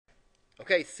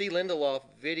Okay, see Lindelof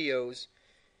videos,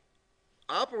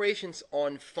 operations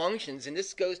on functions, and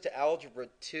this goes to Algebra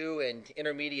 2 and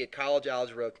intermediate college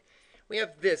algebra. We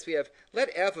have this. We have let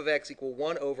f of x equal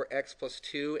 1 over x plus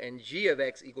 2 and g of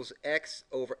x equals x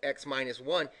over x minus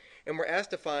 1. And we're asked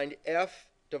to find f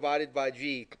divided by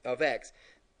g of x.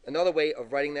 Another way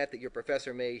of writing that your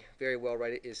professor may very well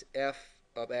write it is f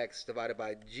of x divided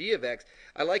by g of x.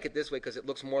 I like it this way because it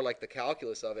looks more like the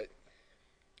calculus of it.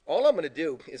 All I'm going to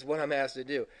do is what I'm asked to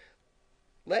do.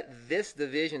 Let this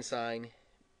division sign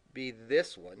be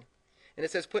this one. And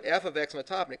it says put f of x on the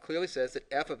top, and it clearly says that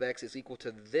f of x is equal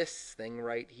to this thing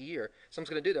right here. So I'm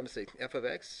just going to do that. I'm going to say f of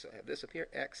x, I have this up here,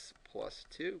 x plus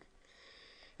 2.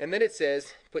 And then it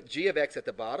says put g of x at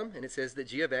the bottom, and it says that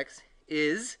g of x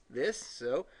is this,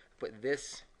 so put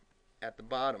this at the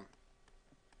bottom.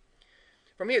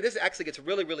 From here, this actually gets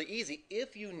really, really easy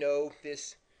if you know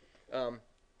this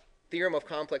theorem of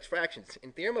complex fractions.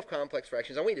 In theorem of complex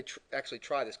fractions, I want you to actually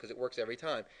try this because it works every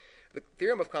time. The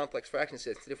theorem of complex fractions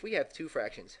says that if we have two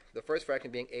fractions, the first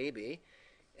fraction being AB,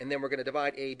 and then we're going to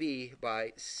divide AB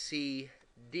by CD,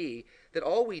 that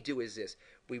all we do is this.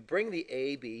 We bring the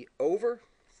AB over,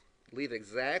 leave it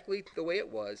exactly the way it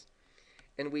was,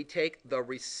 and we take the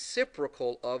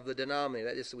reciprocal of the denominator.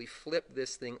 That is, so we flip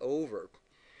this thing over.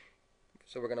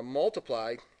 So we're going to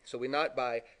multiply, so we're not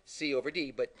by C over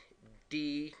D, but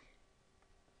D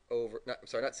over,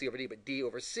 not C over D, but D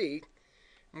over C.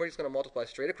 And we're just going to multiply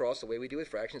straight across the way we do with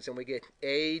fractions, and we get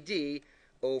AD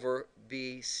over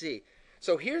BC.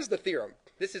 So here's the theorem.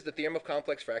 This is the theorem of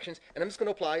complex fractions, and I'm just going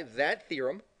to apply that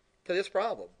theorem to this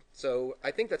problem. So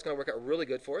I think that's going to work out really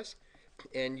good for us,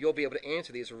 and you'll be able to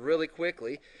answer these really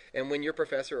quickly. And when your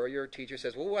professor or your teacher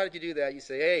says, well, why did you do that? You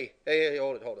say, hey,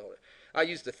 hold it. I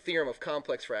used the theorem of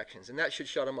complex fractions, and that should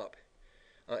shut them up.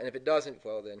 And if it doesn't,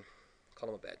 well, then call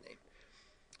them a bad name.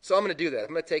 So I'm going to do that.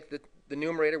 I'm going to take the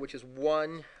numerator, which is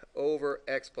 1 over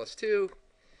x plus 2.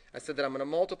 I said that I'm going to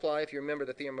multiply. If you remember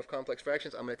the theorem of complex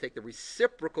fractions, I'm going to take the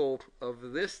reciprocal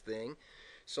of this thing.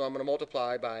 So I'm going to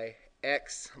multiply by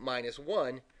x minus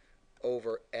 1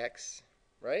 over x,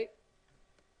 right?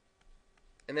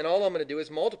 And then all I'm going to do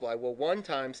is multiply. Well, 1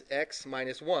 times x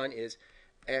minus 1 is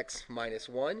x minus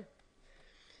 1.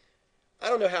 I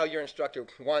don't know how your instructor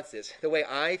wants this. The way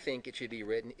I think it should be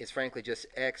written is frankly just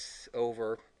x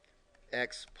over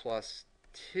x plus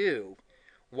 2.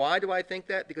 Why do I think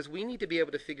that? Because we need to be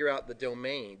able to figure out the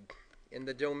domain. In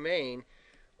the domain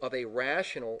of a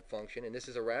rational function, and this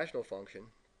is a rational function,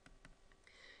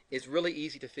 it's really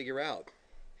easy to figure out.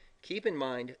 Keep in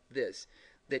mind this,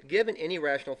 that given any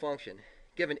rational function,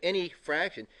 given any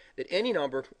fraction, that any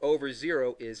number over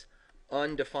 0 is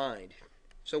undefined.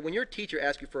 So when your teacher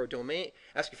asks you for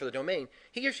the domain,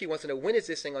 he or she wants to know, when is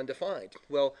this thing undefined?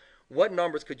 Well, what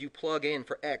numbers could you plug in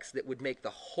for x that would make the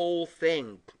whole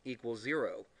thing equal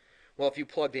 0? Well, if you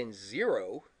plugged in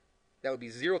 0, that would be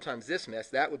 0 times this mess,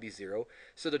 that would be 0.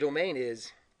 So the domain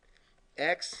is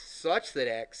x such that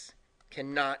x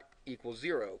cannot equal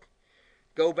 0.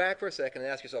 Go back for a second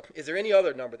and ask yourself, is there any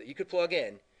other number that you could plug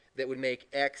in that would make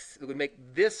x, that would make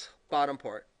this bottom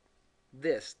part,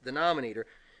 this denominator,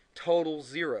 total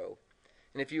 0?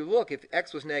 And if you look, if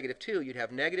x was negative 2, you'd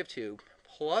have negative 2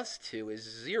 plus 2 is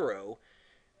 0,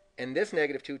 and this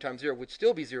negative 2 times 0 would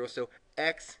still be 0, so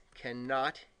x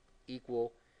cannot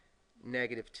equal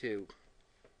negative 2.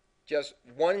 Just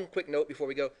one quick note before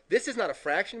we go. This is not a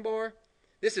fraction bar.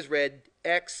 This is read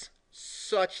x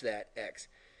such that x.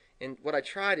 And what I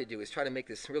try to do is try to make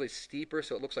this really steeper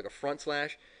so it looks like a front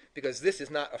slash, because this is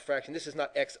not a fraction. This is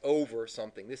not x over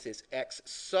something. This is x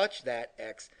such that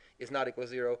x is not equal to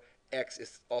 0. X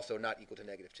is also not equal to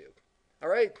negative 2. All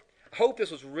right? I hope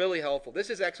this was really helpful. This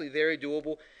is actually very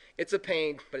doable. It's a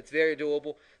pain, but it's very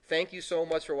doable. Thank you so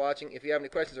much for watching. If you have any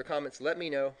questions or comments, let me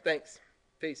know. Thanks.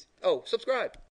 Peace. Oh, subscribe.